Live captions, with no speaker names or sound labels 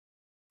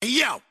Hey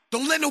yo,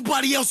 don't let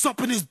nobody else up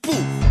in this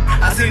booth.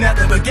 I see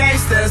nothing but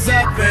gangsters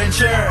up in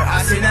church.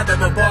 I see nothing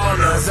but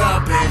ballers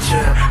up in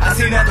church. I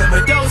see nothing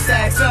but dough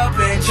stacks up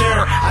in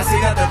church. I see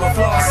nothing but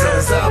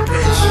flossers up in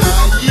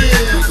church.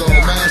 Yeah, we gon'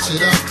 mash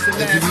it up.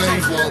 If you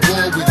lanes want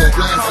war, we gon'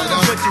 blast it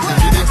up. If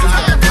you niggas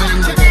got bling,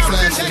 we gon'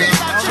 flash it up.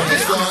 From the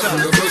start, from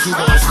the verse, we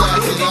gon'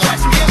 slash it up.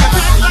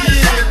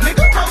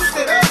 Nigga,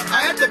 post it up.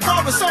 I have to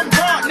borrow some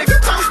broad,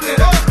 nigga, toast it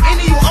up.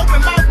 Any you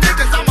open mouth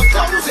niggas, I'ma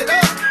close it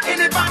up.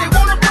 Anybody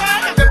wanna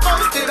brag, I can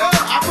post it up.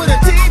 I put a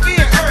TV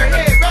in her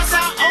head, that's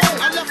I own.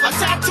 I left a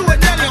tattoo of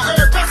Nelly on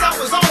her, that's I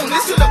was on.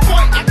 This to the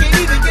point, I can't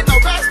even get no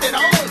rest at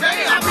home.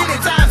 Damn, how many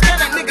times can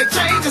that nigga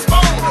change his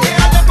phone? Yeah,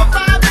 I left for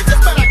 5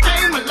 bitches, but I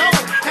came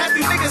alone. Half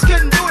you niggas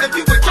couldn't do it if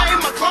you became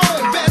a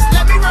clone. Best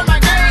let me run my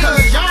game,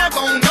 cause y'all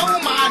gon'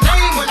 know my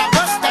name when I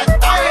bust that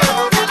thing.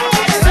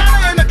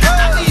 Santa in the club,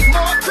 I need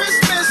more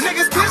Christmas.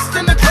 Niggas pissed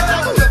in the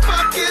club, who the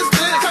fuck is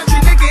this? Country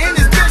nigga in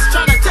this bitch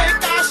tryna take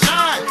our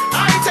shine.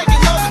 I ain't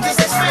taking yours, I'm just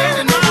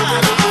expanding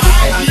mine.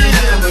 I see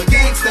nothing but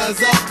gangsters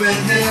up in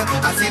here.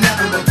 I see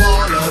nothing but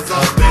ballers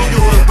up in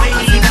here.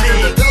 I see nothing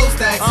but dough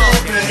stacks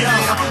up in here.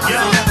 I see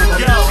nothing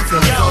but flossers up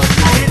in here.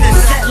 I hit the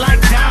set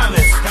like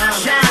diamonds,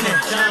 shining.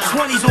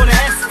 20s on the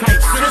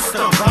S-type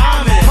system,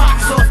 bombing.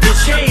 Pops off the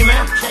chain,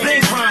 man,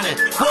 bling grinding.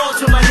 Fall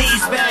to my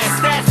knees, bad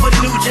stats for the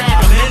new jack.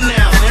 I'm in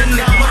now,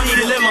 got money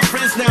to let my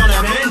friends down.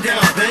 I've been down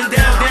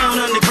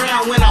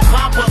underground when I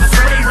pop up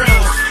spray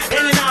rounds.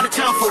 In and out of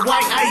town for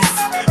white ice.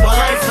 My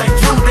life's like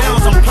 2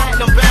 downs, I'm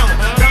platinum bound.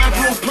 9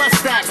 groove plus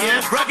stacks,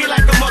 rugged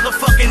like a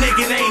motherfucking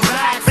nigga named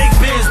Black. Big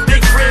Benz,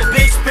 big crib,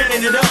 big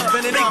spinning it up.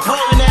 Big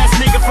ballin' ass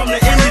nigga from the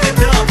end of the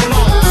dub. Come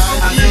on.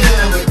 I see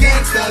nothing but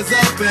gangsters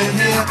up in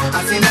here.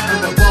 I see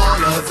nothing but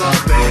ballers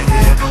up in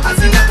here. I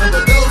see nothing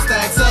but dough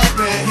stacks up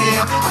in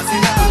here. I see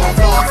nothing but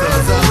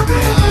flossers up in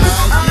here.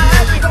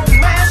 We gon'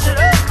 mash it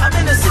up. I'm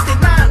in the 69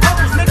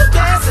 O's, nigga,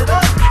 gas it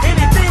up.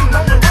 Anything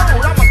on the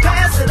road, I'ma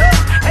pass it up.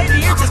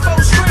 80 inches,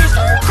 4 screens,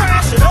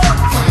 crash it up.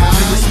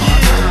 It's my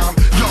time.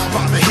 Y'all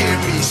about to hear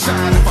me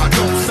shine. If I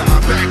don't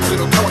sign back to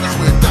the corners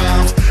with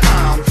dimes,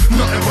 I'm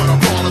nothing but a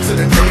baller to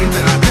the name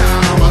that I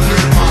down. I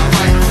live my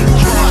life.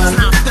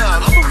 Top thug,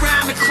 I'm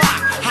around the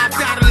clock. Hopped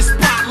out of the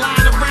spot,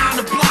 lying around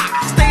the block.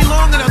 Stay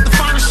long enough to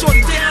find a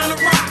shorty down the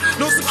rock.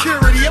 No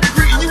security, I'm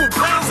greeting you with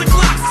pounds of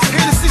glocks.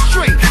 Hennessy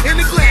straight, in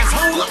the glass,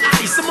 whole of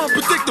ice. I'm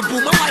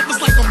unpredictable, my life is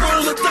like a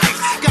roll of dice.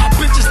 Got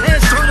bitches'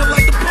 heads turning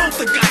like the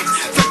poltergeist.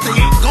 Except they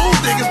ain't gold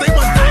diggers, they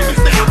want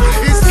diamonds now.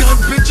 It's gun,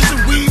 bitches,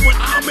 and weed when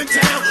I'm in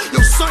town. Yo,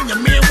 son, your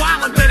man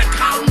wildin', better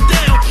calm him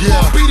down.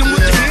 Yeah, Beat him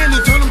with the hand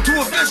and turn him to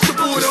a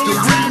vegetable. The only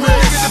green way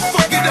to get the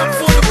fuck it up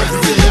for the rest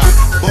of you.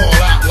 Ball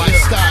out like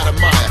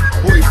Stoudemire.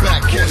 Way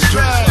back, catch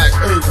jokes like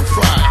Irvin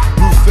Fryer.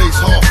 Blue face,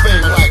 Hall of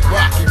Fame like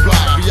Rocky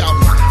Block. Be out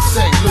in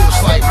St. Louis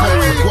like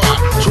Mary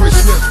McGuire. Troy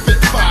Smith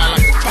spit fire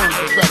like a Tony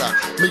Beretta.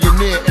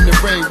 Millionaire in the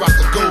rain, rock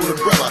a gold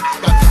umbrella.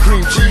 Got the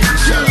cream cheese and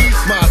cheddar,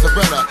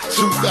 mozzarella.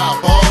 2,000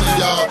 ballin',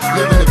 y'all,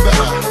 living it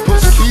better.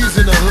 Push keys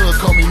in the hood,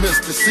 call me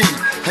Mr. C.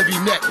 Heavy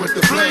neck with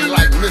the